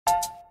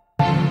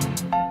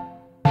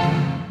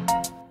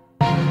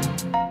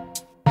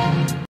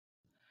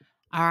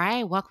All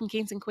right, welcome,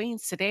 kings and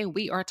queens. Today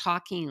we are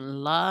talking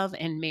love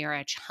and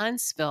marriage,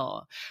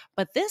 Huntsville.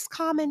 But this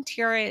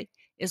commentary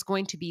is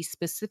going to be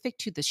specific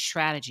to the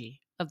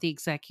strategy of the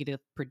executive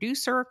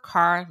producer,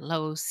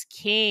 Carlos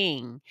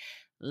King.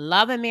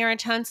 Love and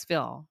marriage,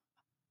 Huntsville.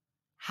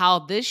 How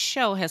this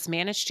show has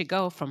managed to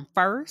go from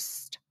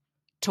first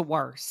to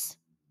worse.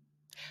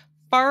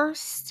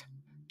 First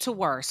to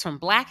worse, from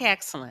Black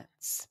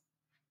excellence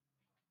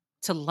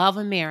to love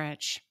and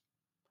marriage,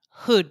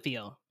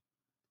 Hoodville.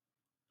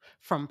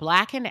 From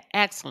Black and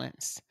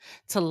excellence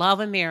to love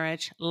and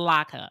marriage,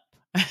 lockup.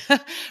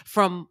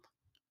 From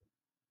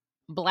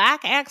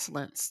Black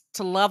excellence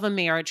to love and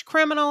marriage,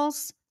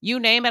 criminals, you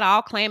name it,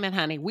 I'll claim it,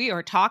 honey. We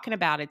are talking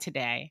about it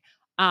today.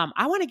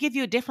 I want to give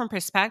you a different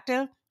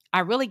perspective.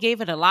 I really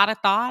gave it a lot of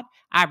thought.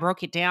 I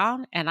broke it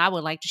down and I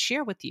would like to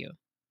share with you.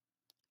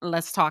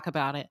 Let's talk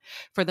about it.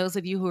 For those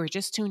of you who are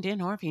just tuned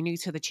in, or if you're new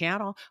to the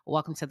channel,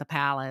 welcome to the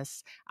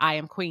palace. I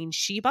am Queen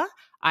Sheba.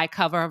 I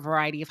cover a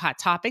variety of hot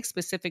topics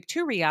specific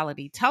to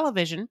reality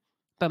television,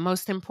 but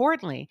most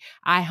importantly,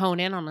 I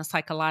hone in on the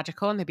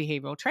psychological and the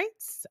behavioral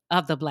traits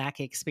of the Black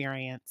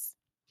experience.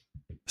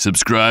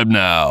 Subscribe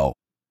now.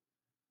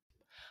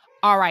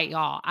 All right,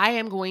 y'all, I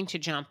am going to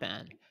jump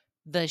in.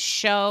 The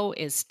show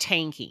is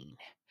tanking.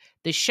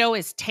 The show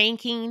is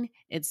tanking.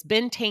 It's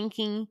been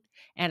tanking.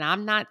 And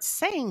I'm not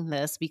saying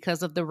this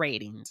because of the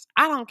ratings.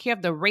 I don't care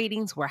if the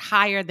ratings were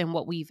higher than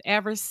what we've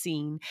ever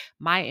seen.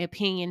 My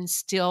opinion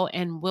still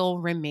and will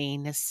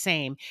remain the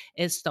same.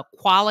 It's the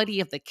quality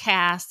of the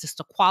cast. It's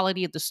the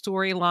quality of the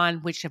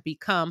storyline, which have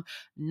become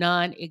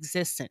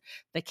non-existent.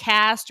 The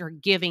cast are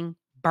giving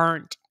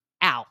burnt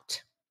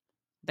out.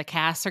 The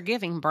casts are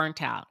giving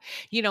burnt out.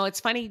 You know,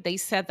 it's funny. They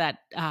said that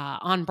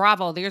on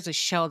Bravo, there's a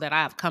show that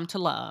I have come to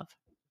love,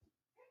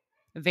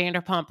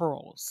 Vanderpump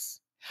Rules.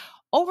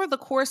 Over the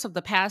course of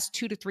the past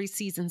 2 to 3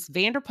 seasons,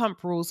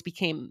 Vanderpump Rules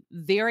became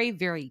very,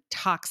 very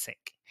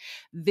toxic,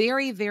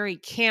 very, very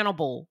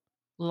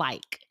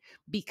cannibal-like,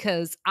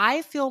 because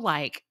I feel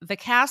like the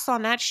cast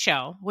on that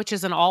show, which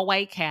is an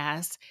all-white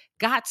cast,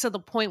 got to the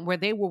point where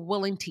they were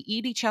willing to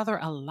eat each other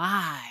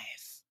alive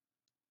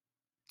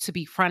to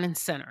be front and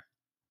center.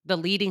 The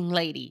leading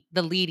lady,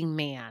 the leading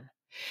man.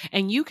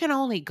 And you can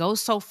only go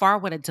so far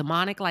with a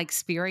demonic-like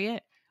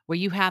spirit where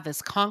you have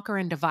this conquer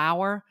and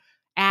devour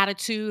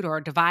attitude or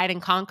divide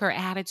and conquer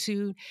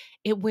attitude.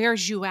 It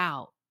wears you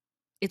out.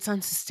 It's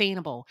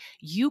unsustainable.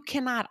 You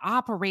cannot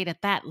operate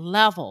at that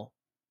level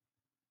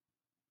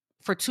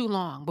for too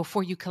long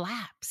before you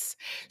collapse.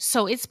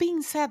 So it's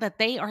being said that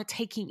they are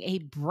taking a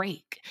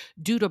break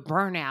due to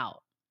burnout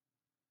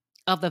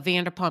of the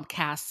Vanderpump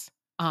cast,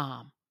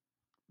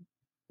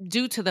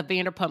 due to the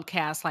Vanderpump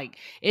cast. Like,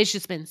 it's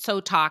just been so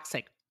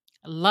toxic.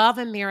 Love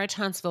and Marriage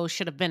Huntsville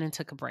should have been and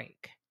took a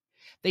break.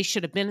 They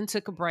should have been and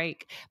took a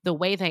break. The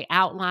way they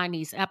outline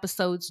these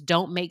episodes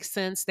don't make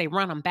sense. They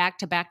run them back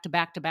to back to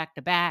back to back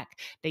to back.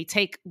 They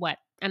take, a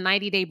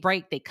 90-day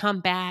break. They come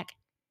back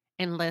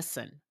and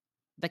listen.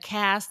 The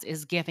cast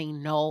is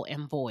giving null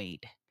and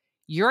void.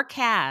 Your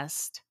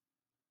cast,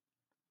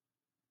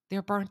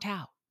 they're burnt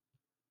out.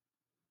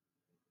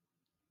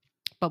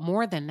 But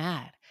more than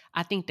that,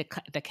 I think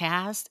the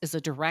cast is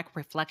a direct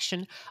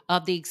reflection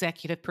of the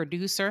executive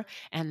producer.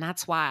 And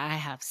that's why I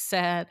have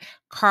said,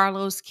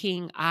 Carlos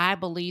King, I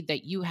believe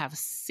that you have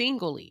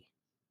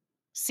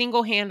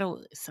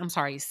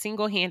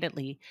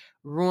single-handedly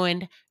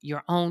ruined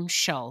your own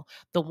show.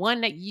 The one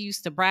that you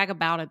used to brag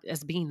about it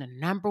as being the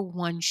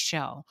 #1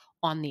 show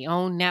on the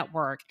OWN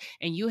network.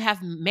 And you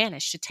have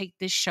managed to take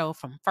this show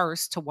from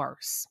first to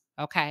worse.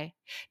 Okay.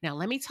 Now,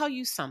 let me tell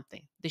you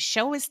something. The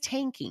show is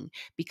tanking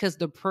because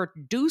the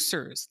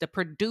producers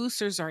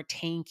are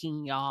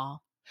tanking,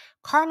 y'all.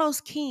 Carlos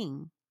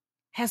King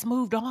has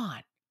moved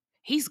on.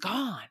 He's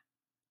gone.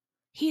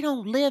 He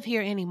don't live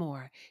here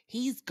anymore.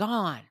 He's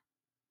gone.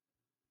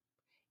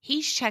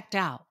 He's checked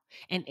out.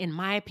 And in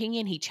my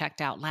opinion, he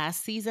checked out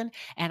last season.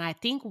 And I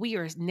think we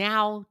are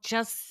now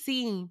just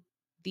seeing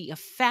the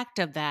effect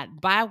of that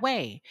by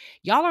way.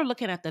 Y'all are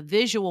looking at the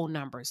visual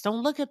numbers.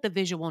 Don't look at the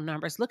visual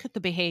numbers. Look at the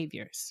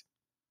behaviors.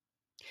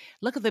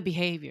 Look at the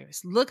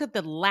behaviors. Look at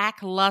the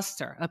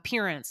lackluster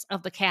appearance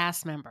of the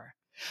cast member.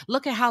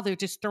 Look at how they're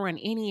just throwing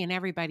any and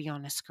everybody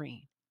on the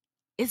screen.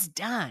 It's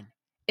done.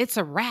 It's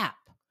a wrap.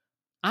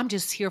 I'm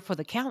just here for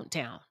the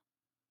countdown.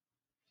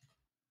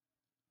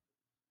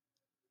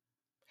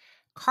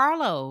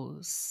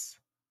 Carlos,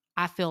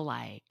 I feel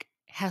like,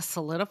 has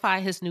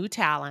solidified his new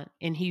talent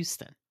in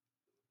Houston.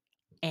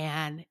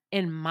 And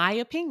in my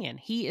opinion,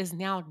 he is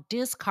now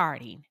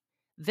discarding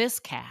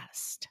this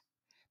cast,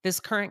 this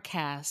current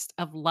cast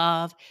of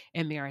Love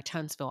and Marriage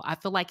Huntsville. I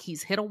feel like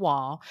he's hit a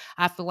wall.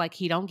 I feel like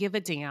he don't give a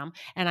damn.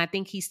 And I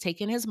think he's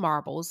taken his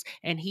marbles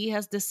and he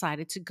has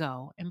decided to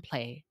go and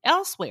play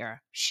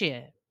elsewhere.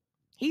 Shit.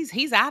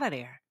 He's out of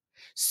there.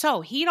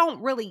 So he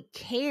don't really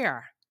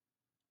care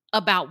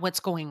about what's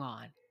going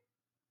on.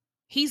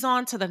 He's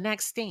on to the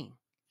next thing.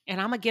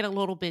 And I'm going to get a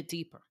little bit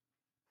deeper.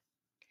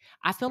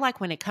 I feel like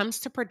when it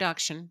comes to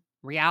production,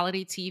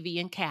 reality TV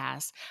and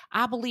cast,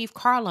 I believe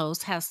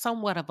Carlos has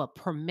somewhat of a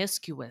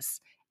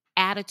promiscuous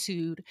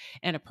attitude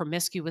and a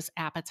promiscuous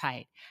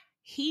appetite.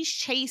 He's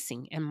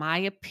chasing, in my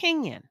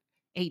opinion,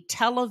 a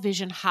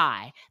television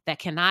high that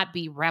cannot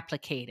be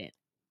replicated.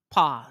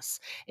 Pause.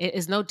 It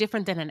is no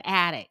different than an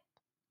addict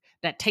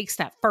that takes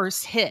that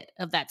first hit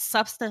of that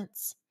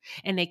substance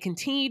and they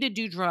continue to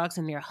do drugs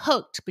and they're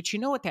hooked. But you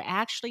know what they're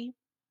actually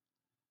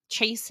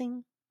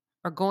chasing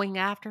or going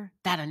after?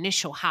 That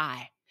initial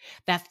high,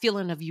 that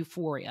feeling of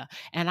euphoria.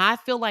 And I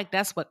feel like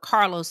that's what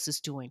Carlos is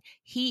doing.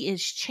 He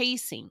is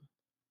chasing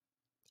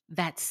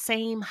that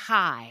same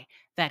high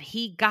that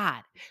he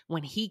got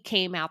when he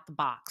came out the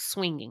box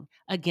swinging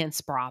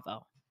against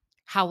Bravo.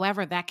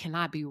 However, that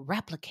cannot be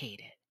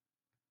replicated.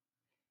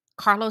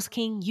 Carlos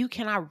King, you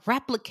cannot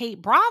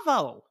replicate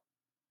Bravo.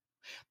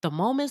 The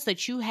moments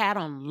that you had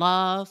on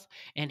Love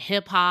and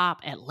Hip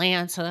Hop,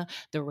 Atlanta,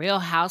 The Real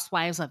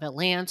Housewives of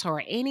Atlanta,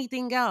 or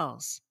anything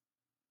else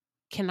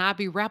cannot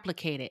be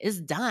replicated.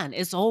 It's done.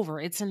 It's over.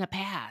 It's in the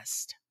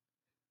past.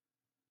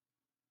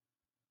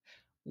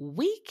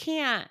 We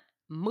can't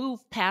move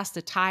past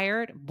the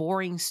tired,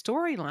 boring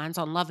storylines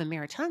on Love and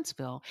Marriage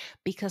Huntsville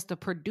because the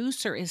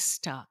producer is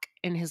stuck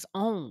in his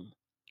own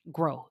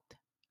growth.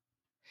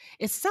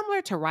 It's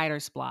similar to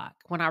writer's block.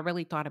 When I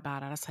really thought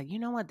about it, I was like, you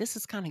know what? This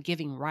is kind of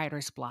giving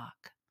writer's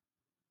block.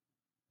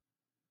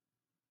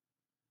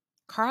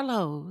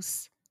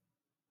 Carlos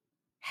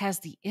has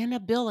the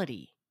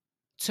inability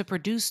to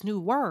produce new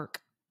work,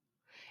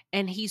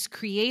 and he's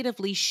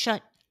creatively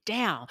shut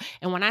down.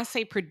 And when I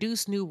say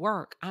produce new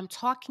work, I'm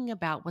talking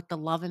about with the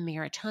Love and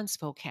Marriage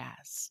Huntsville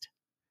cast.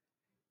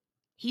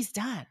 He's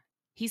done.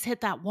 He's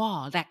hit that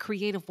wall, that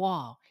creative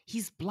wall.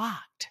 He's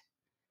blocked.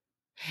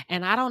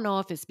 And I don't know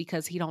if it's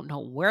because he don't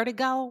know where to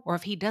go or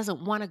if he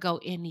doesn't want to go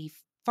any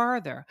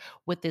further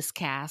with this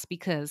cast,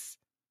 because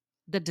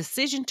the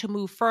decision to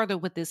move further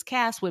with this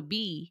cast would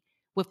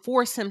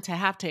force him to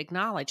have to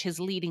acknowledge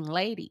his leading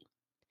lady.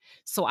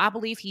 So I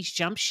believe he's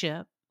jumped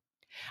ship.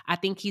 I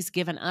think he's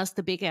given us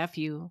the big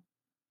FU.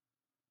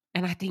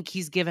 And I think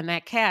he's given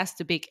that cast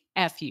the big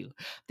FU.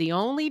 The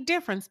only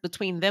difference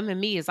between them and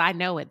me is I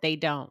know it, they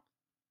don't.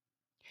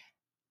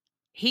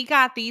 He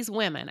got these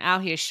women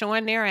out here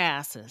showing their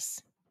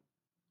asses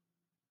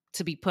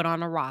to be put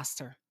on a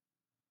roster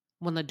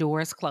when the door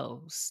is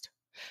closed.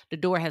 The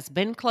door has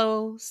been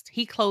closed.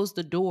 He closed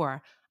the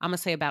door, I'm going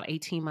to say about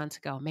 18 months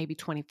ago, maybe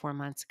 24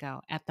 months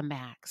ago at the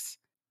max.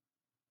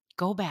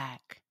 Go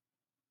back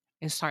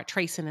and start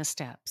tracing the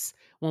steps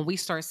when we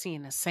start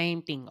seeing the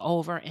same thing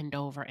over and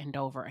over and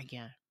over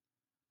again.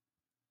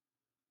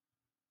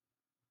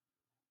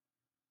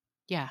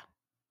 Yeah.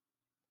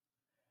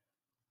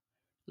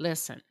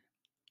 Listen,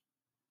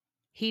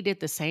 he did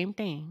the same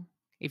thing,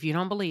 if you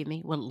don't believe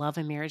me, with Love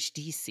and Marriage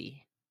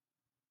DC.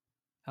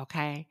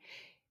 Okay?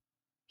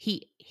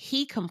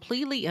 He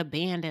completely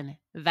abandoned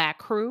that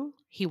crew.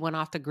 He went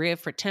off the grid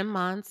for 10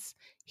 months.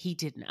 He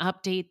didn't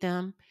update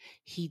them.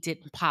 He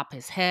didn't pop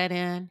his head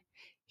in.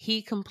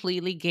 He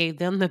completely gave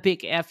them the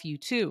big FU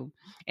too.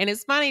 And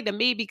it's funny to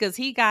me because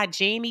he got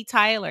Jamie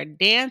Tyler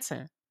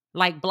dancing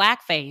like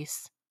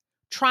blackface,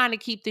 trying to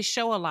keep this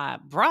show alive.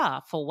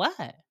 Bruh, for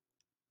what?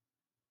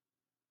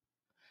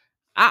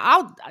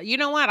 I'll you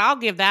know what? I'll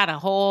give that a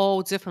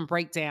whole different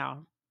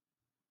breakdown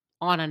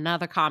on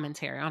another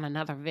commentary, on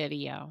another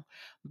video.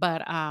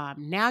 But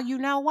now you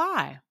know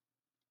why.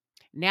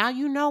 Now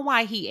you know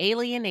why he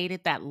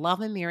alienated that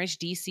Love and Marriage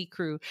DC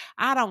crew.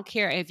 I don't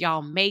care if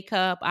y'all make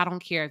up. I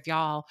don't care if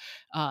y'all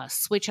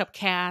switch up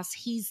casts.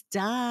 He's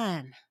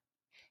done.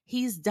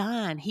 He's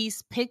done.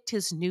 He's picked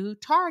his new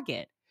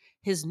target,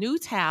 his new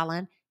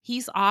talent.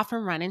 He's off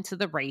and running to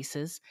the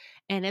races,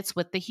 and it's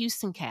with the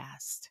Houston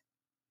cast.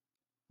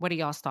 What are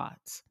y'all's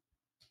thoughts?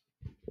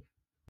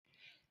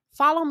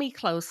 Follow me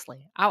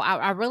closely.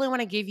 I really want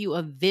to give you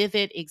a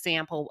vivid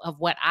example of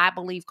what I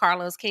believe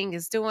Carlos King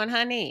is doing,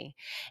 honey.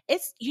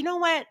 It's, you know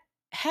what?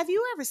 Have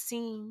you ever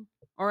seen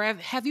or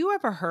have you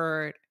ever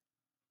heard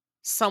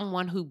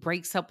someone who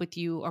breaks up with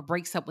you or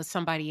breaks up with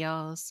somebody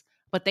else,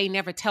 but they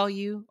never tell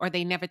you or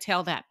they never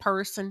tell that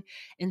person?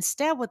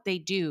 Instead, what they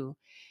do,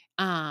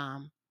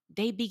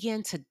 they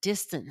begin to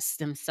distance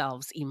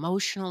themselves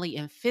emotionally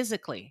and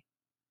physically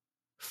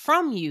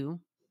from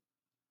you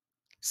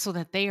so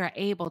that they are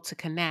able to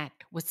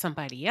connect with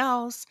somebody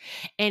else.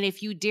 And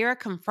if you dare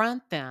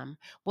confront them,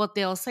 what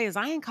they'll say is,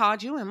 I ain't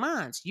called you in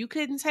months. You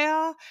couldn't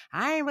tell?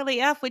 I ain't really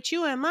F with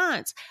you in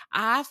months.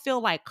 I feel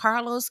like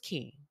Carlos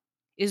King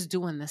is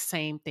doing the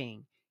same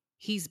thing.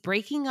 He's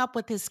breaking up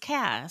with his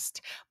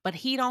cast, but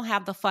he don't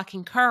have the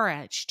fucking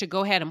courage to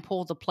go ahead and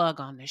pull the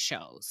plug on the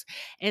shows.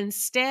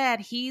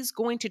 Instead, he's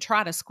going to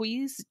try to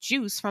squeeze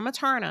juice from a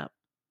turnip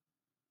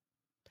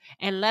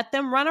and let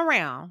them run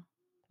around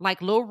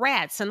like little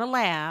rats in a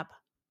lab,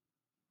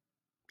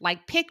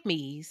 like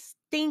pygmies,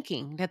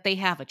 thinking that they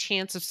have a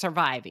chance of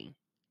surviving.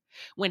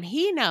 When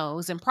he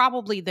knows, and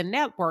probably the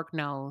network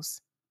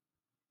knows,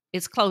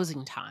 it's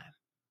closing time.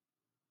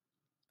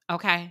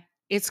 Okay?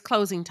 It's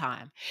closing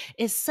time.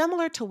 It's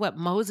similar to what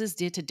Moses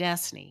did to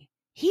Destiny.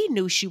 He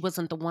knew she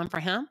wasn't the one for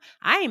him.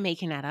 I ain't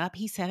making that up.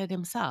 He said it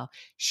himself.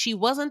 She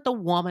wasn't the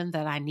woman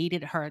that I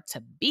needed her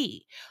to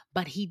be,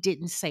 but he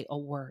didn't say a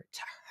word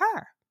to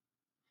her.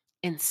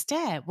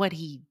 Instead, what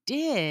he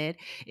did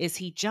is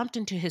he jumped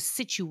into his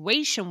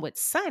situation with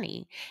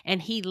Sonny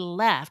and he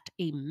left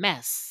a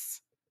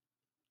mess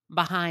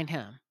behind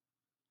him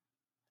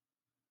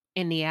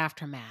in the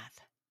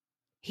aftermath.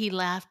 He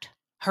left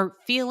hurt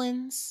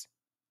feelings,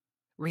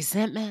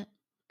 resentment,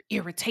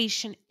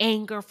 irritation,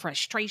 anger,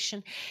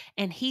 frustration,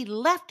 and he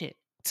left it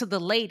to the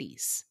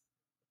ladies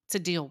to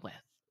deal with.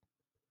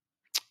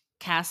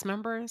 Cast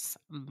members,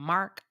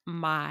 mark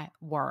my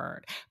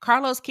word.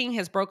 Carlos King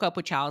has broke up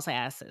with y'all's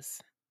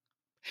asses.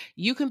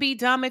 You can be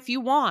dumb if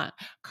you want.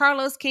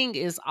 Carlos King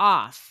is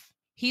off.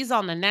 He's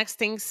on the next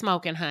thing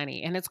smoking,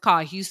 honey, and it's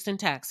called Houston,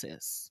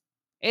 Texas.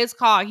 It's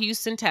called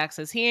Houston,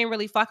 Texas. He ain't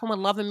really fucking with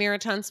Love and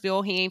Marriage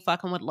Huntsville. He ain't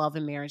fucking with Love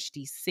and Marriage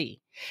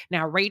DC.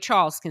 Now, Ray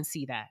Charles can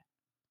see that.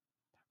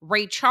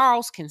 Ray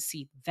Charles can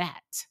see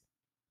that.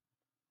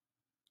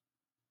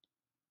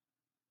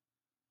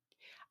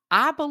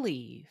 I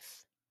believe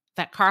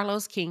that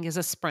Carlos King is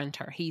a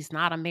sprinter. He's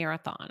not a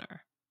marathoner.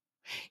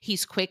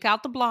 He's quick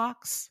out the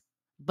blocks,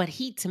 but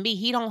to me,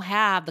 he don't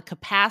have the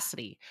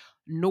capacity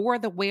nor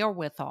the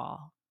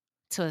wherewithal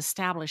to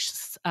establish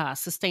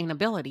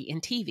sustainability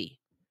in TV.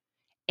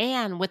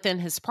 And within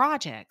his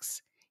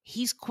projects,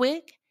 he's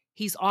quick.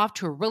 He's off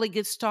to a really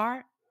good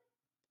start.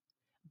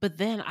 But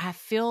then I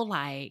feel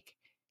like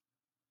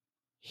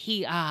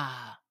he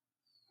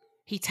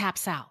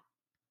taps out.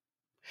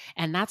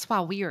 And that's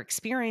why we are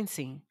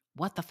experiencing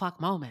what the fuck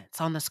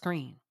moments on the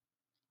screen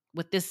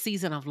with this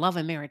season of Love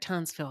and Marriage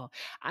Huntsville.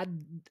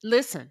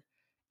 Listen,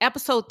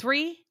 episode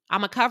 3,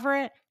 I'm going to cover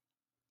it.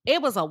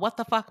 It was a what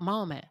the fuck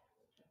moment.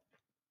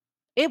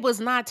 It was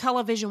not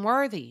television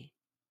worthy.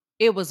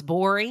 It was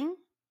boring.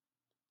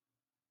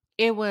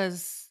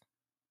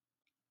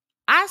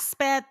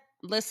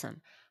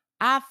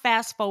 I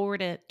fast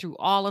forwarded through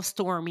all of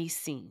Stormy's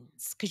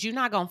scenes because you're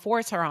not going to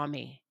force her on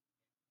me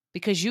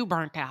because you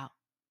burnt out.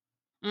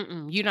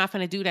 You're not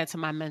going to do that to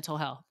my mental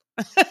health.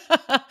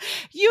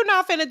 You're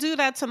not going to do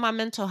that to my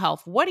mental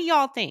health. What do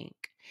y'all think?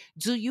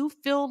 Do you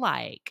feel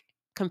like,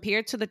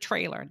 compared to the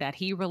trailer that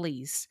he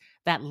released,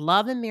 that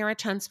Love and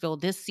Marriage Huntsville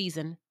this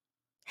season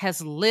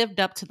has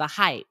lived up to the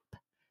hype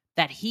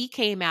that he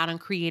came out and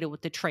created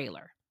with the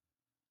trailer?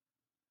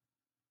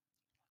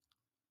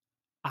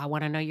 I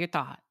want to know your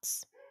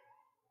thoughts.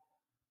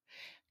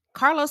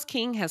 Carlos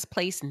King has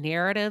placed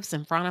narratives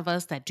in front of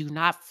us that do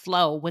not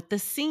flow with the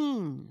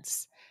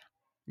scenes.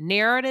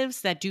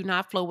 Narratives that do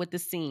not flow with the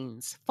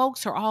scenes.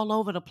 Folks are all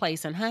over the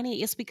place. And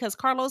honey, it's because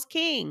Carlos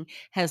King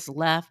has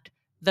left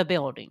the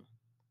building.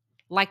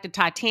 Like the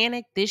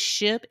Titanic, this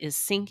ship is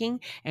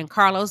sinking and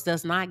Carlos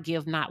does not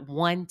give not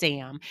one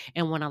damn.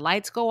 And when the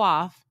lights go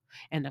off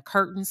and the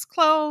curtains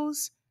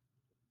close,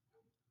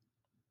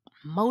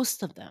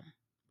 most of them,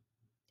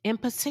 in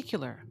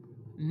particular,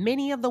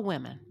 many of the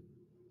women,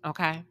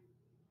 okay,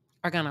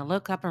 are going to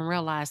look up and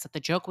realize that the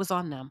joke was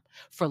on them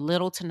for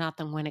little to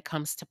nothing when it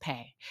comes to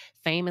pay.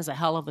 Fame is a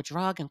hell of a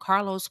drug, and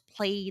Carlos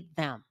played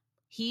them.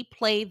 He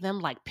played them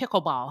like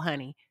pickleball,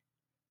 honey.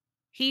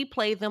 He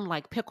played them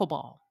like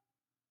pickleball.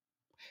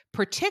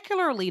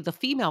 Particularly the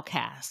female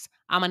cast.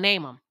 I'm going to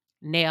name them.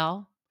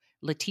 Nell,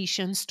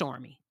 Letitia, and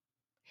Stormy.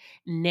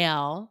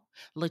 Nell,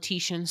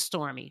 Letitia, and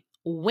Stormy.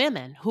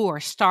 Women who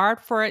are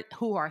starved,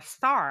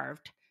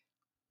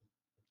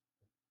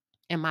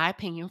 in my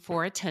opinion,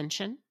 for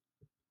attention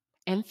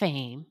and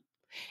fame,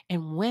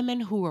 and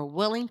women who are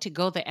willing to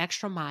go the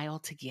extra mile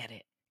to get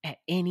it at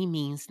any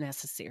means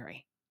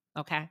necessary.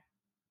 Okay?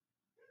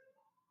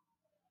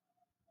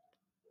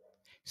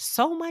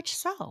 So much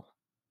so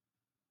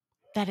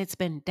that it's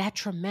been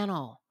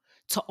detrimental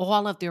to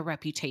all of their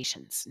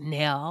reputations.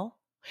 Nell,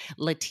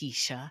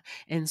 Letitia,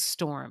 and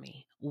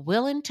Stormy,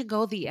 willing to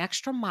go the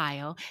extra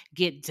mile,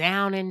 get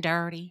down and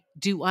dirty,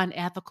 do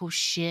unethical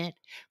shit,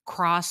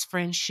 cross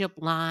friendship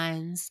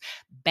lines,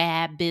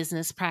 bad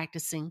business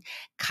practicing,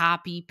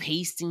 copy,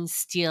 pasting,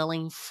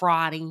 stealing,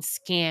 frauding,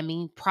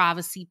 scamming,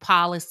 privacy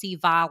policy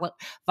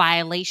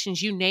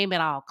violations, you name it,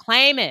 I'll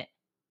claim it.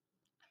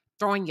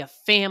 Throwing your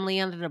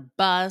family under the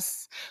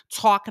bus,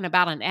 talking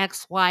about an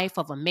ex-wife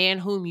of a man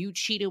whom you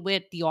cheated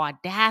with, the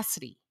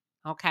audacity,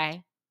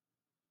 okay?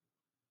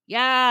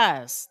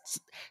 Yes,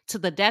 to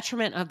the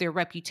detriment of their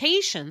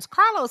reputations.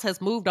 Carlos has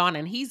moved on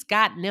and he's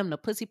gotten them to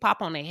pussy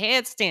pop on their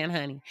headstand,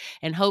 honey,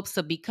 in hopes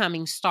of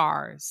becoming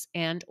stars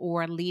and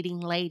or leading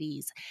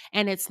ladies.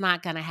 And it's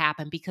not going to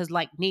happen because,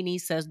 like Nene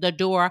says, the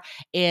door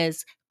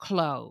is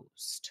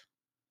closed.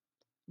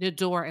 The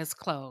door is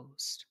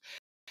closed.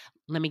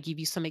 Let me give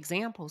you some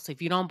examples.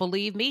 If you don't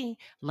believe me,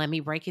 let me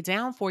break it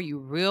down for you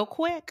real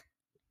quick.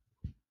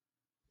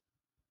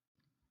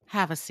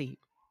 Have a seat.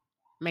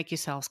 Make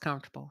yourselves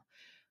comfortable.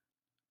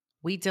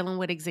 We dealing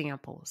with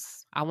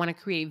examples. I want to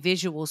create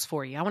visuals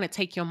for you. I want to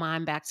take your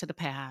mind back to the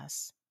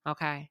past,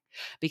 okay?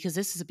 Because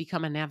this has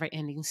become a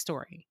never-ending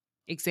story.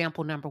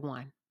 Example number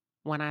 1.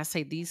 When I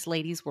say these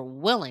ladies were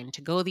willing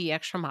to go the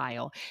extra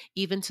mile,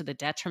 even to the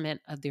detriment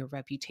of their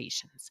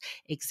reputations.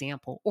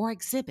 Example or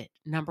exhibit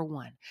number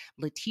 1.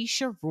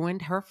 Letitia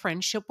ruined her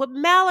friendship with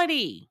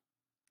Melody.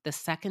 The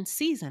second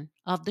season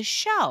of the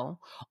show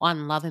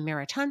on Love and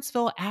Marriage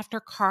Huntsville after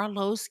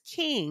Carlos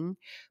King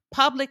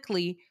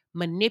publicly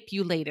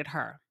manipulated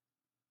her.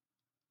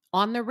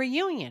 On the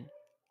reunion,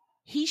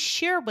 he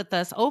shared with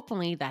us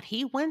openly that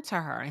he went to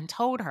her and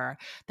told her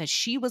that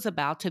she was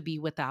about to be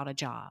without a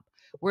job.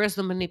 Where's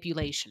the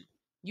manipulation?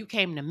 You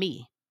came to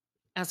me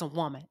as a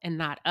woman and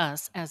not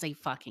us as a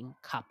fucking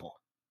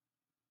couple.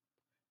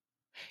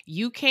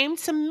 You came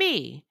to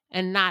me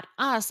and not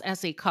us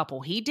as a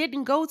couple. He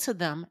didn't go to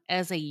them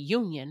as a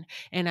union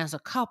and as a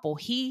couple.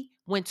 He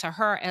went to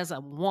her as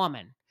a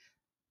woman.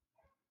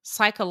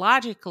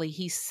 Psychologically,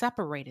 he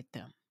separated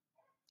them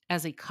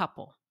as a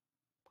couple,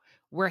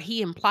 where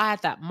he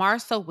implied that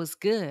Marcel was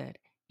good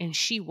and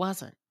she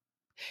wasn't.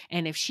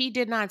 And if she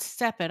did not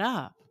step it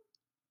up,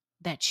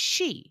 that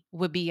she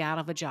would be out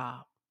of a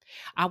job.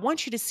 I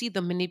want you to see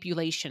the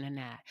manipulation in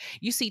that.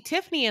 You see,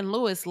 Tiffany and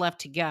Louis left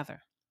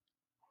together.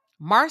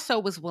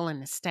 Marcel was willing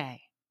to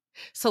stay.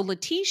 So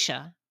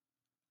Letitia,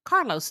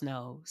 Carlos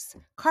knows.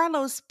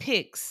 Carlos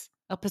picks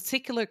a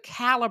particular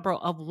caliber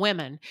of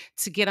women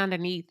to get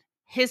underneath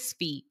his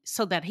feet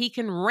so that he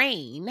can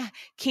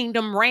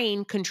kingdom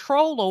reign,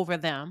 control over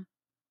them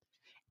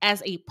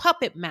as a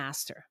puppet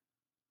master.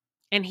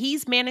 And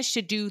he's managed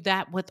to do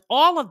that with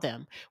all of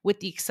them, with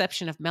the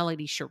exception of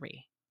Melody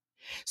Cherie.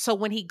 So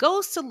when he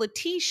goes to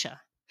Letitia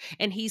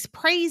and he's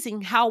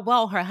praising how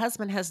well her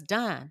husband has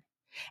done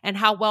and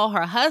how well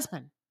her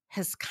husband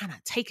has kind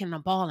of taken the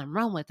ball and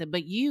run with it.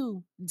 But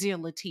you, dear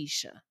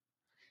Letitia,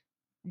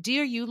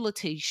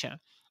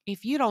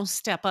 if you don't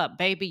step up,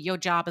 baby, your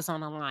job is on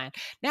the line.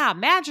 Now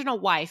imagine a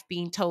wife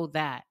being told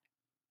that,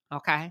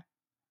 okay?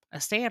 A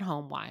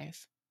stay-at-home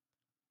wife.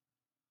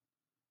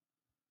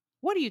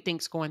 What do you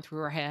think's going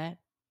through her head?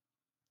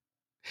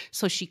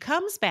 So she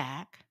comes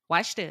back,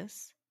 watch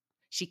this.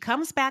 She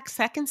comes back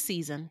second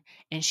season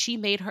and she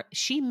made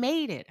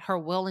it her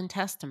will and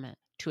testament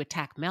to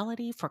attack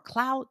Melody for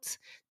clout,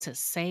 to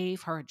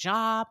save her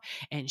job,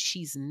 and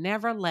she's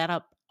never let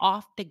up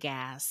off the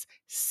gas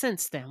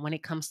since then when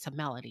it comes to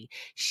Melody.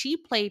 She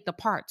played the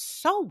part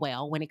so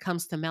well when it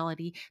comes to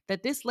Melody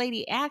that this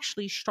lady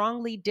actually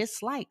strongly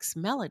dislikes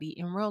Melody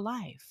in real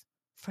life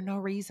for no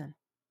reason.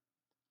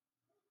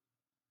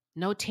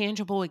 No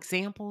tangible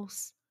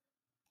examples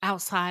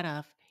outside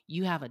of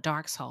you have a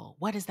dark soul.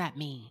 What does that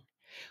mean?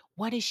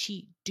 What does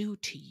she do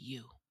to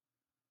you?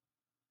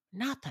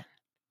 Nothing.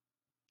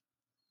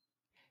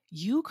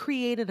 You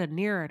created a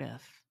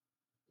narrative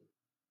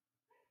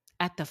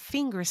at the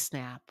finger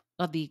snap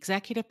of the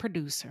executive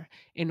producer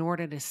in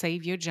order to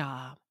save your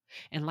job.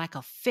 And like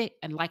a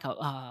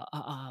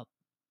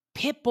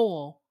pit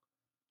bull,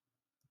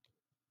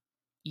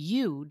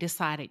 you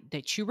decided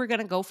that you were going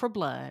to go for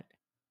blood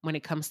when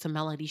it comes to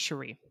Melody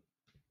Cherie.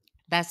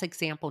 That's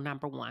example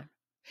number 1.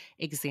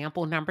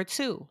 Example number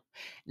 2,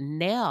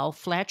 Nell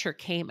Fletcher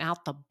came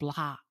out the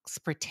blocks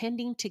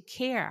pretending to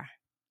care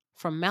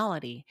for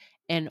Melody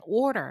in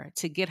order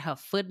to get her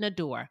foot in the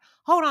door.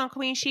 Hold on,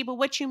 Queen Sheba,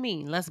 what you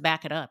mean? Let's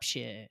back it up,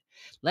 shit.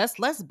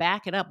 Let's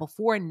back it up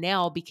before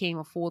Nell became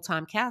a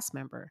full-time cast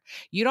member.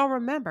 You don't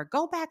remember?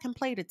 Go back and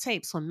play the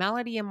tapes when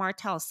Melody and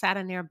Martell sat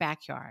in their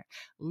backyard.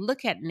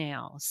 Look at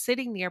Nell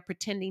sitting there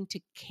pretending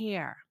to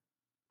care,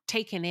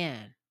 taking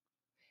in,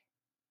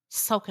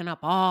 soaking up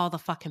all the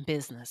fucking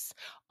business,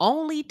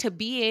 only to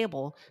be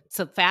able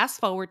to fast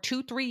forward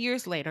 2-3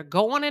 years later,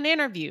 go on an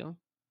interview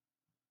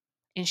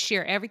and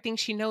share everything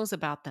she knows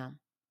about them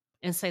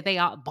and say they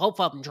are both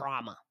of them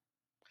drama.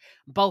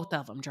 Both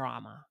of them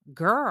drama.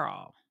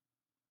 Girl,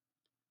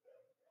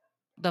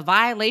 the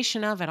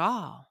violation of it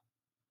all.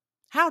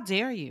 How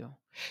dare you?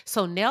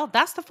 So Nell,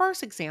 that's the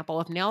first example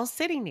of Nell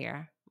sitting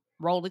there,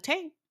 roll the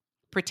tape,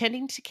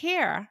 pretending to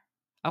care.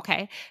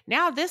 Okay.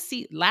 Now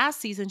last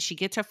season, she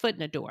gets her foot in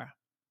the door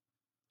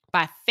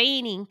by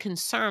feigning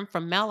concern for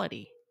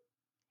Melody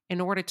in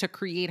order to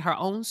create her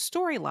own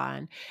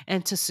storyline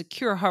and to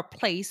secure her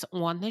place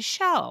on the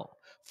show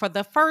for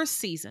the first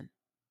season,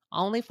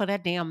 only for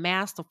that damn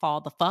mask to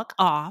fall the fuck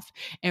off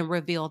and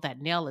reveal that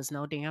Nell is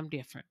no damn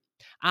different.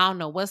 I don't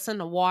know what's in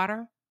the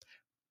water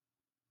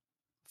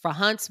for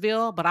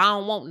Huntsville, but I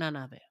don't want none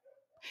of it.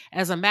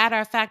 As a matter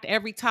of fact,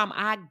 every time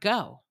I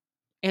go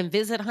and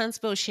visit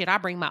Huntsville, shit, I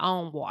bring my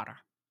own water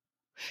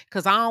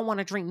because I don't want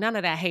to drink none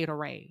of that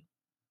haterade.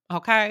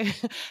 Okay?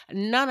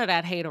 None of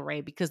that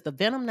haterade, because the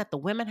venom that the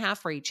women have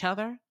for each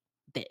other,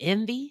 the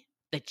envy,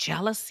 the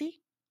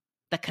jealousy,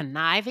 the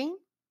conniving,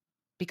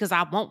 because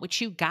I want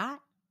what you got.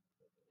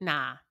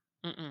 Nah.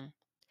 Mm-mm.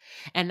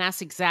 And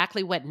that's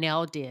exactly what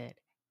Nell did.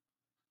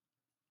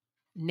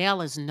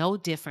 Nell is no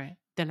different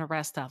than the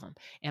rest of them.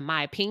 In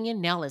my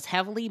opinion, Nell is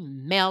heavily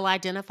male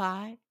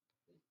identified.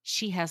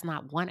 She has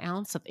not 1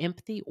 ounce of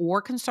empathy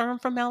or concern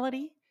for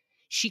Melody.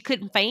 She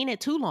couldn't feign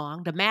it too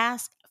long. The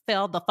mask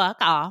fell the fuck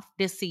off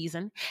this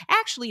season.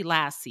 Actually,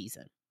 last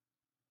season.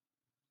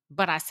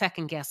 But I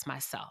second guessed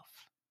myself.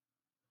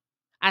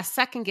 I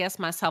second guess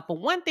myself. But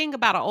one thing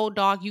about an old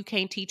dog, you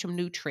can't teach him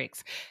new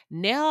tricks.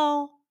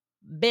 Nell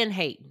been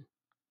hating.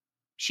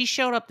 She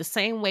showed up the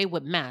same way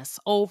with mess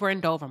over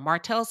and over.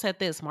 Martell said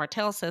this,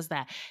 Martell says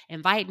that,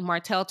 inviting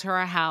Martell to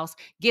her house,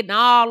 getting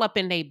all up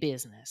in their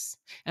business.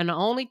 And the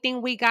only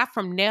thing we got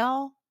from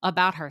Nell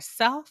about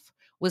herself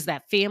was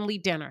that family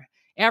dinner.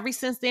 Ever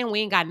since then, we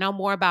ain't got no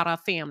more about our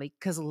family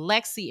because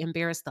Lexi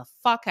embarrassed the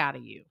fuck out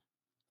of you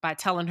by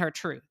telling her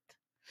truth.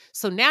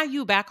 So now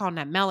you back on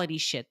that melody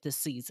shit this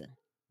season.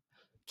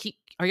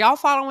 Are y'all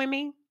following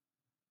me?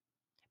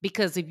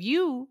 Because if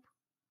you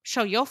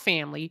show your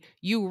family,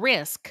 you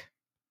risk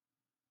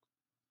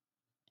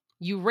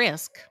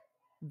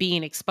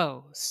being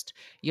exposed.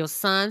 Your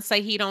son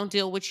say he don't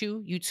deal with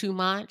you, you too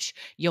much.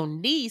 Your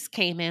niece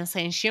came in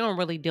saying she don't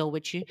really deal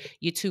with you,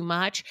 you too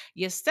much.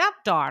 Your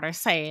stepdaughter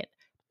said,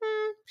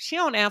 she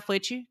don't F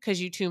with you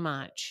because you too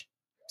much.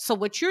 So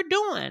what you're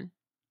doing,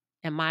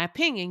 in my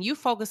opinion, you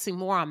focusing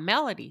more on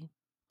melody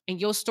and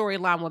your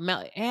storyline with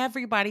melody.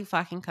 Everybody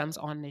fucking comes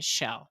on this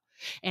show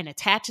and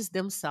attaches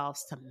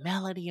themselves to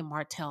Melody and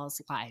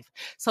Martell's life.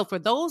 So for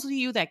those of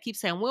you that keep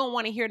saying, we don't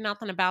want to hear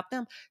nothing about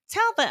them,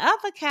 tell the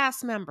other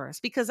cast members,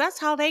 because that's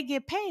how they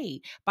get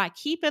paid, by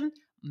keeping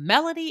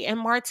Melody and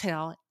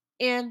Martell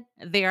in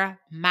their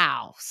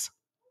mouths.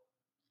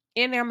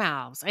 In their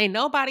mouths. Ain't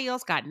nobody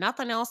else got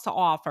nothing else to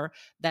offer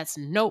that's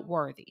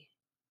noteworthy,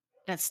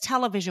 that's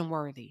television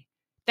worthy,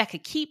 that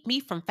could keep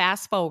me from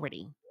fast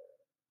forwarding,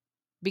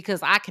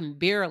 because I can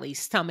barely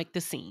stomach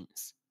the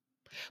scenes.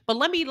 But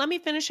let me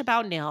finish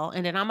about Nell,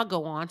 and then I'm going to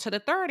go on to the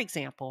third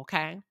example,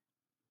 okay?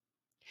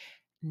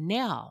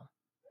 Nell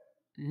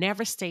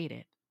never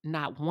stated,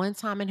 not one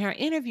time in her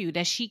interview,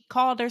 that she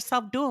called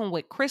herself doing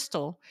with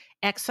Crystal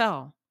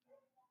XO.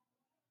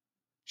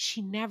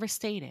 She never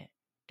stated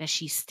that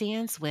she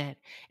stands with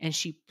and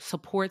she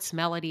supports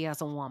Melody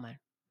as a woman.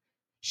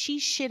 She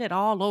shitted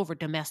all over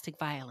domestic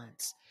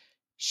violence.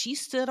 She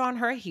stood on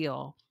her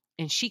heel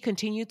and she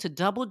continued to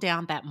double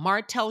down that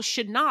Martell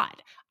should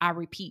not, I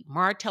repeat,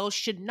 Martell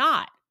should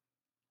not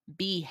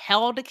be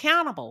held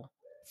accountable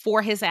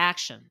for his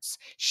actions.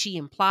 She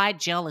implied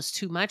jail is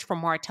too much for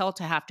Martell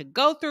to have to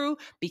go through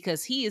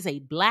because he is a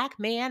black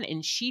man,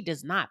 and she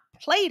does not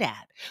play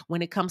that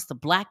when it comes to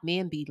black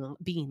men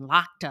being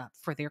locked up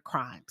for their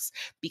crimes.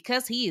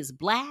 Because he is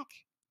black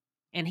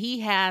and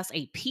he has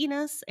a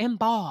penis and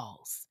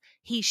balls,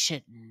 he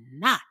should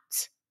not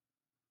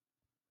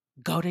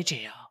go to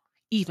jail,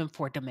 even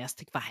for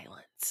domestic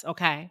violence,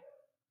 okay?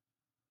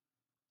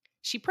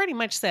 She pretty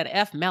much said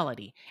F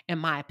Melody, in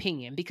my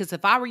opinion, because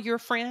if I were your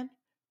friend,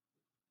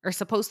 or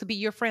supposed to be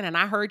your friend, and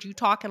I heard you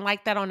talking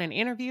like that on an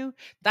interview,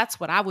 that's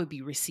what I would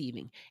be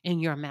receiving in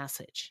your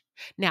message.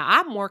 Now,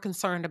 I'm more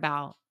concerned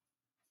about,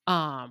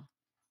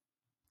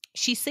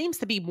 she seems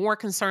to be more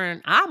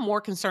concerned. I'm more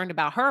concerned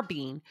about her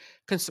being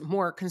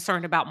more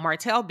concerned about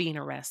Martell being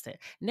arrested.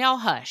 Now,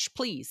 hush,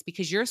 please,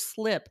 because your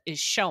slip is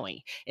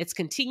showing. It's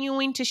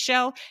continuing to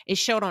show. It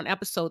showed on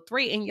episode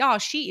 3. And y'all,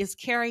 she is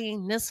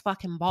carrying this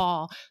fucking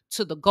ball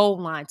to the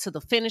goal line, to the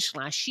finish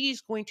line.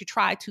 She's going to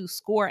try to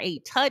score a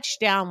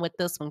touchdown with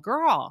this one.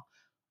 Girl,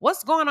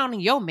 what's going on in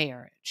your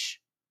marriage?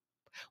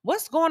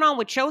 What's going on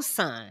with your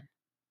son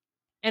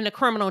and the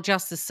criminal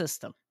justice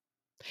system?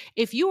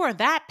 If you are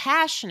that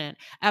passionate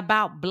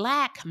about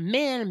black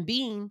men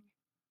being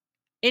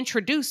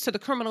introduced to the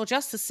criminal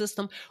justice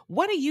system,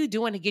 what are you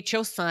doing to get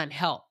your son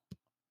help?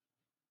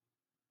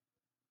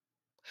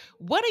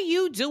 What are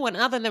you doing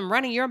other than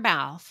running your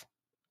mouth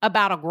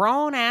about a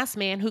grown-ass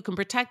man who can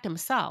protect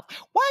himself?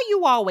 Why are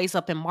you always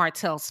up in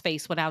Martell's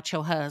face without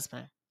your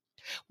husband?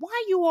 Why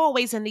are you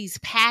always in these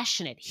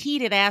passionate,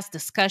 heated-ass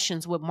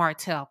discussions with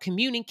Martell,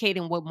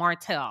 communicating with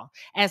Martell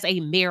as a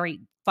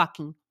married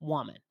fucking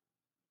woman?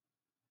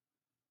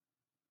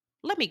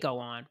 Let me go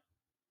on.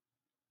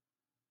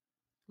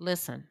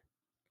 Listen,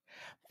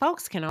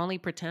 folks can only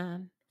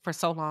pretend for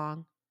so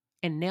long,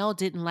 and Nell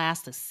didn't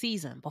last a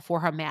season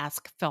before her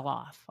mask fell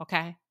off,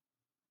 okay?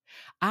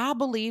 I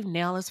believe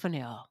Nell is for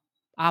Nell.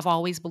 I've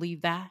always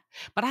believed that,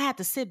 but I had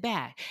to sit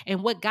back.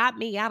 And what got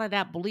me out of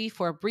that belief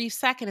for a brief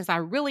second is I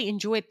really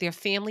enjoyed their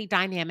family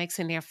dynamics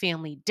and their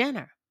family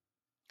dinner.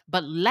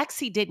 But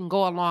Lexi didn't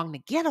go along to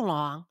get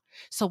along,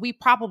 so we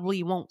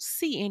probably won't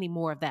see any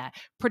more of that.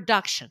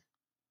 Production,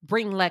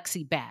 bring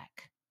Lexi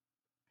back.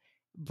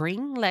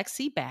 Bring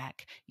Lexi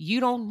back. You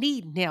don't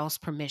need Nell's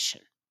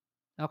permission,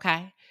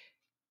 okay?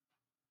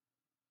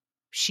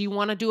 She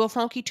want to do a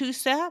funky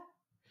two-step.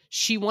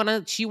 She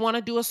wanna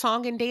do a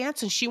song and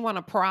dance, and she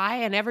wanna pry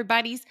and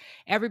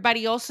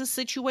everybody else's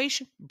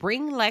situation.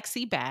 Bring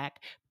Lexi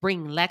back.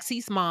 Bring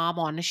Lexi's mom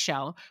on the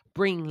show.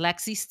 Bring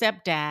Lexi's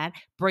stepdad.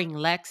 Bring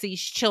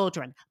Lexi's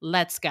children.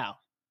 Let's go.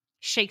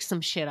 Shake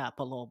some shit up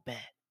a little bit.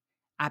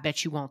 I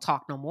bet you won't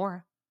talk no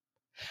more.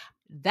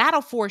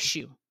 That'll force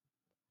you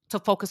to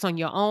focus on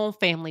your own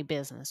family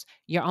business,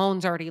 your own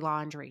dirty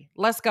laundry.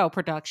 Let's go,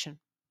 production.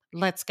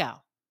 Let's go.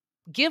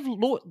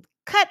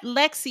 Cut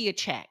Lexi a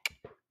check.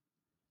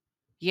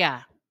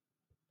 Yeah.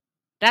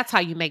 That's how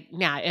you make.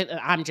 Now,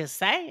 I'm just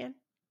saying.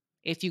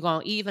 If you're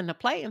going to even the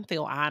playing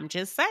field, I'm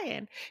just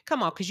saying.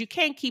 Come on, because you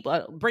can't keep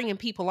bringing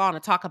people on to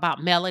talk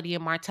about Melody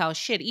and Martell.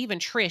 Shit, even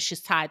Trish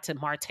is tied to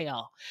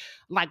Martell.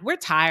 Like, we're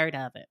tired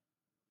of it.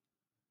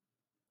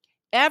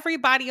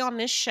 Everybody on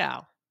this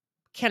show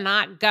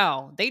cannot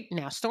go.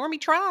 Now, Stormy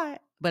tried,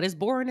 but it's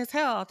boring as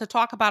hell to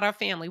talk about our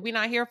family. We're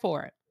not here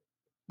for it.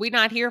 We're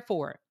not here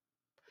for it.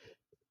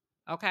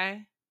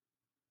 Okay?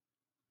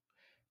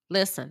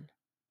 Listen,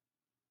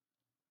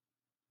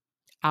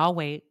 I'll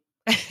wait.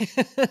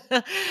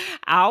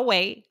 I'll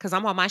wait because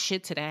I'm on my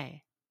shit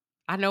today.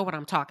 I know what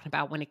I'm talking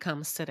about when it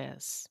comes to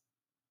this.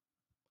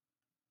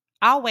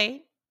 I'll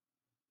wait.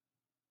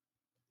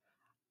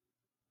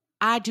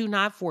 I do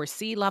not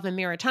foresee Love and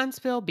Mirror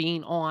Tunstall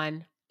being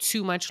on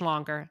too much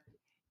longer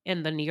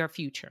in the near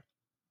future.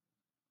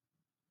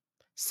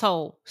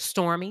 So,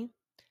 Stormy,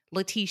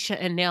 Letitia,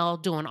 and Nell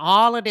doing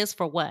all of this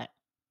for what?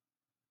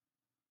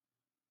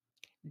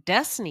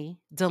 Destiny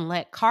done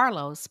let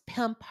Carlos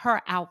pimp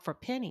her out for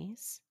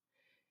pennies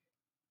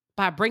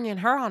by bringing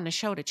her on the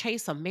show to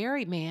chase a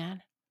married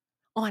man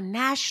on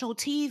national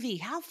TV.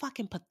 How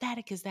fucking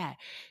pathetic is that?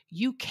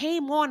 You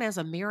came on as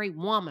a married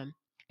woman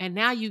and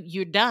now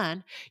you're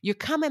done. You're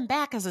coming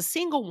back as a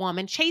single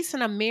woman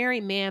chasing a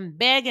married man,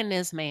 begging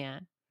this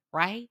man,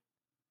 right?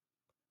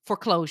 For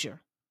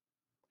closure.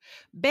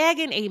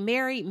 Begging a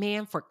married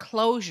man for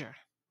closure.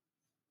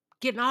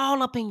 Getting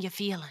all up in your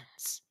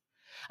feelings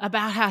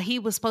about how he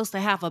was supposed to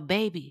have a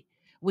baby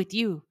with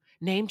you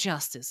named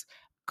Justice.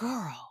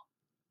 Girl,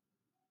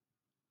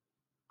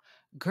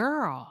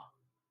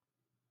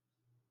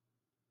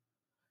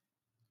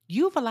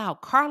 you've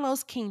allowed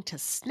Carlos King to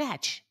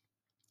snatch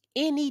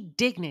any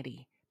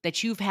dignity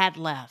that you've had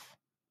left.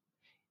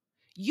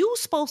 You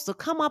supposed to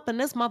come up in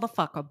this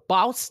motherfucker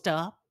bossed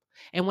up.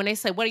 And when they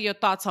say, what are your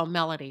thoughts on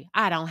Melody?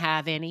 I don't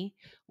have any.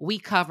 We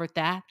covered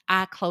that.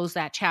 I closed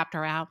that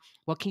chapter out.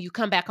 Well, can you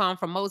come back on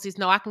for Moses?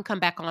 No, I can come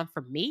back on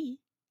for me.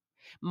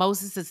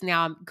 Moses is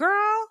now,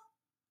 girl,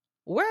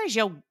 where's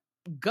your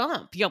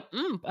gump, your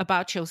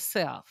about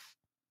yourself?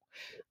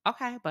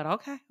 Okay, but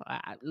okay.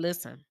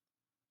 Listen,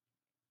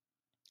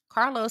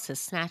 Carlos has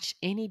snatched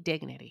any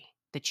dignity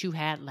that you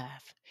had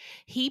left.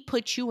 He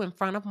put you in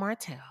front of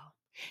Martell.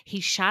 He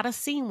shot a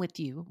scene with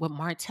you with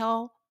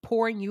Martell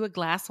pouring you a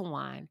glass of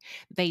wine.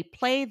 They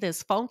play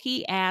this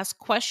funky ass,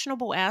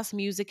 questionable ass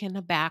music in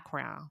the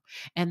background.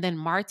 And then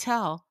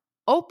Martell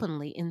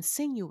openly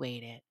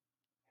insinuated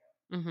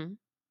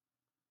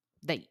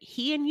that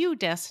he and you,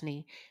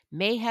 Destiny,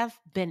 may have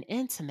been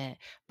intimate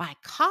by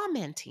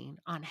commenting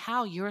on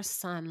how your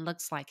son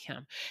looks like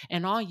him.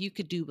 And all you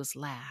could do was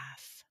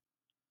laugh.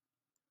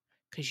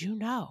 Because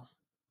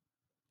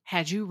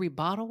had you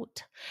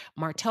rebutted,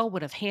 Martell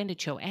would have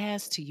handed your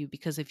ass to you,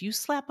 because if you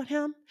slept with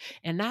him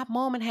in that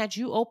moment, had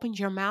you opened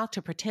your mouth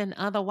to pretend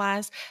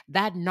otherwise,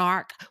 that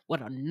narc would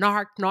have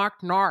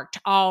narked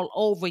all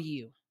over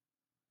you.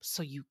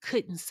 So you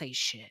couldn't say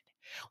shit,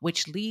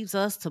 which leaves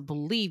us to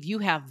believe you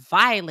have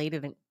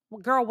violated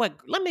girl, what?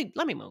 Let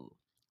me move.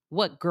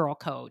 What girl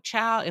code?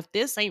 Child, if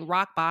this ain't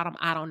rock bottom,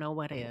 I don't know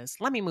what is.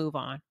 Let me move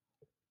on.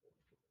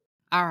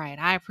 All right,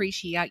 I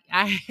appreciate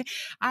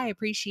I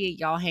appreciate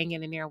y'all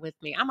hanging in there with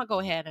me. I'm gonna go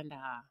ahead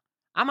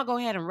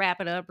and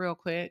wrap it up real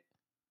quick.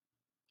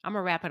 I'm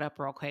gonna wrap it up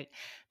real quick.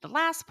 The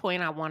last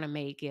point I want to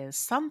make is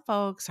some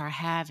folks are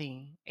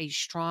having a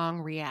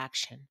strong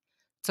reaction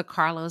to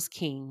Carlos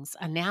King's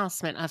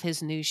announcement of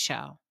his new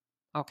show.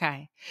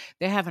 Okay.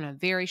 They're having a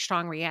very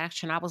strong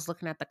reaction. I was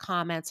looking at the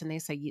comments and they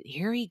say,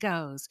 here he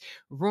goes,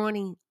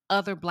 ruining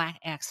other Black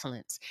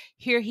excellence.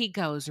 Here he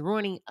goes,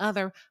 ruining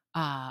other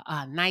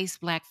nice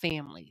Black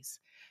families.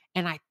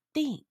 And I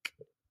think,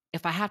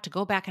 if I have to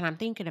go back and I'm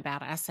thinking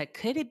about it, I said,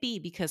 could it be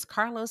because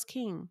Carlos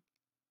King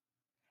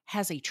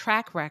has a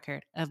track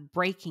record of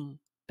breaking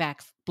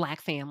back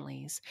Black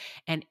families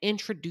and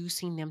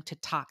introducing them to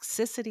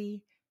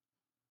toxicity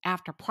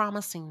after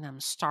promising them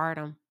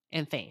stardom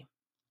and fame?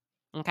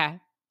 Okay.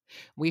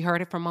 We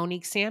heard it from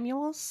Monique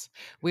Samuels.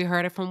 We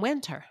heard it from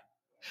Winter.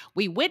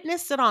 We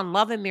witnessed it on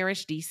Love and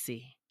Marriage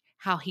DC,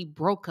 how he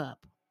broke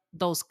up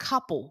those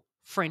couple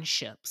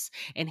friendships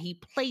and he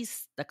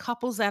placed the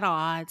couples at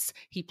odds.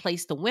 He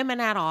placed the women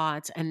at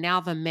odds, and now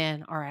the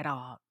men are at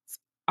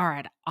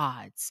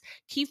odds.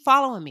 Keep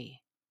following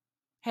me.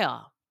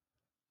 Hell,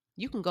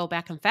 you can go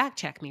back and fact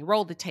check me.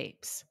 Roll the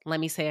tapes.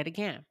 Let me say it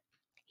again.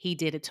 He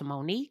did it to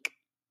Monique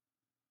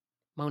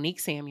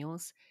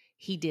Samuels.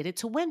 He did it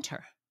to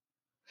Winter.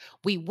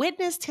 We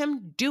witnessed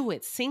him do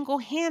it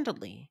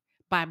single-handedly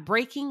by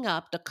breaking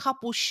up the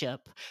coupleship,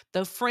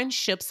 the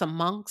friendships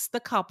amongst the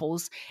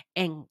couples,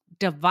 and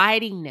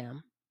dividing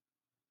them.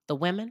 The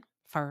women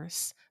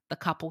first, the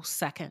couple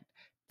second,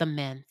 the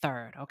men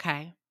third,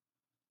 okay?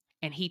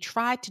 And he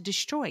tried to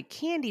destroy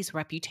Candy's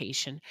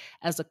reputation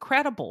as a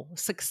credible,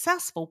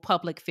 successful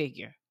public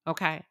figure,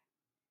 okay?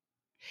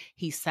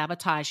 He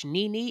sabotaged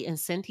Nene and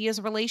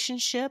Cynthia's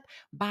relationship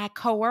by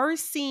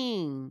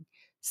coercing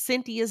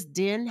Cynthia's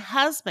then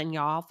husband,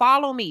 y'all.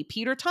 Follow me,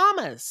 Peter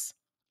Thomas,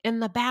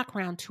 in the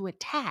background to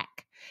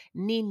attack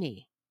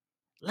Nene.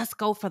 Let's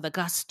go for the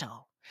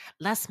gusto.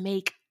 Let's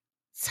make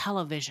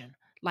television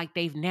like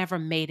they've never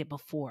made it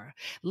before.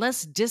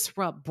 Let's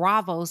disrupt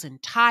Bravo's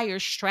entire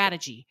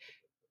strategy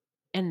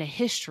in the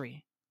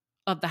history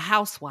of the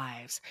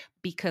housewives,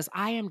 because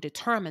I am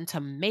determined to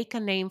make a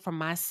name for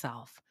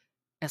myself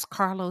as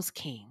Carlos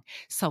King.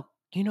 So,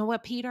 you know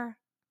what, Peter?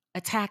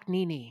 Attack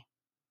Nene.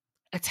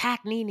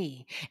 Attack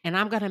Nene. And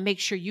I'm going to make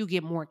sure you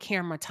get more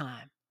camera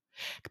time,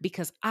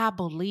 because I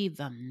believe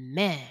the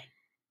men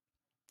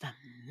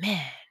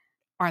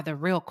are the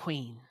real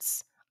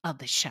queens of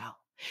the show.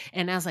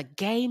 And as a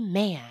gay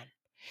man,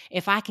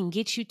 if I can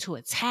get you to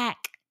attack,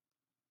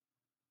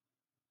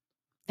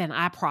 then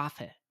I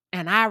profit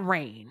and I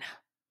reign.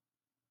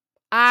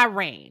 I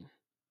reign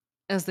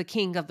as the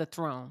king of the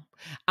throne.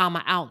 I'm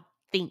going to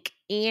outthink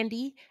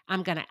Andy.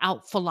 I'm going to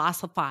out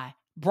philosophize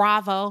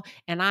Bravo.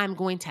 And I'm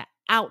going to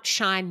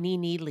outshine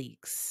Nene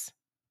Leakes.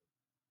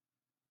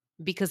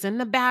 Because in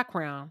the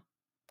background,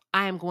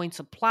 I am going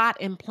to plot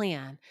and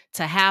plan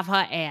to have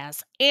her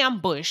ass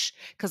ambushed,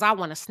 because I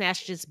want to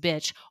snatch this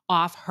bitch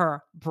off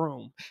her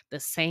broom. The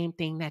same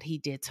thing that he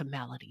did to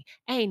Melody.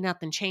 Ain't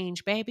nothing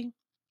changed, baby.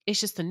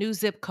 It's just a new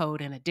zip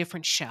code and a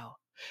different show.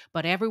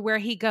 But everywhere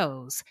he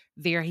goes,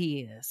 there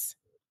he is.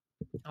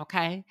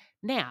 Okay?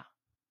 Now,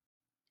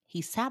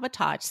 he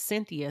sabotaged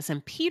Cynthia's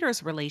and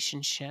Peter's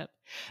relationship,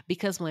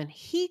 because when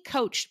he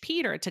coached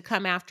Peter to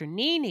come after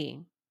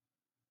Nene,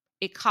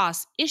 it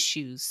caused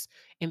issues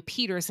in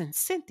Peter's and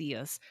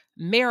Cynthia's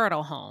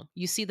marital home.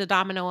 You see the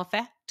domino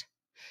effect?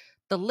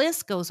 The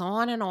list goes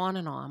on and on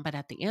and on, but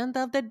at the end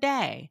of the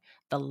day,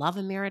 the Love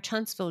and Marriage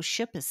Huntsville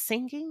ship is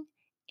sinking,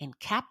 and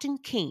Captain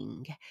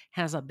King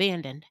has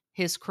abandoned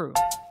his crew.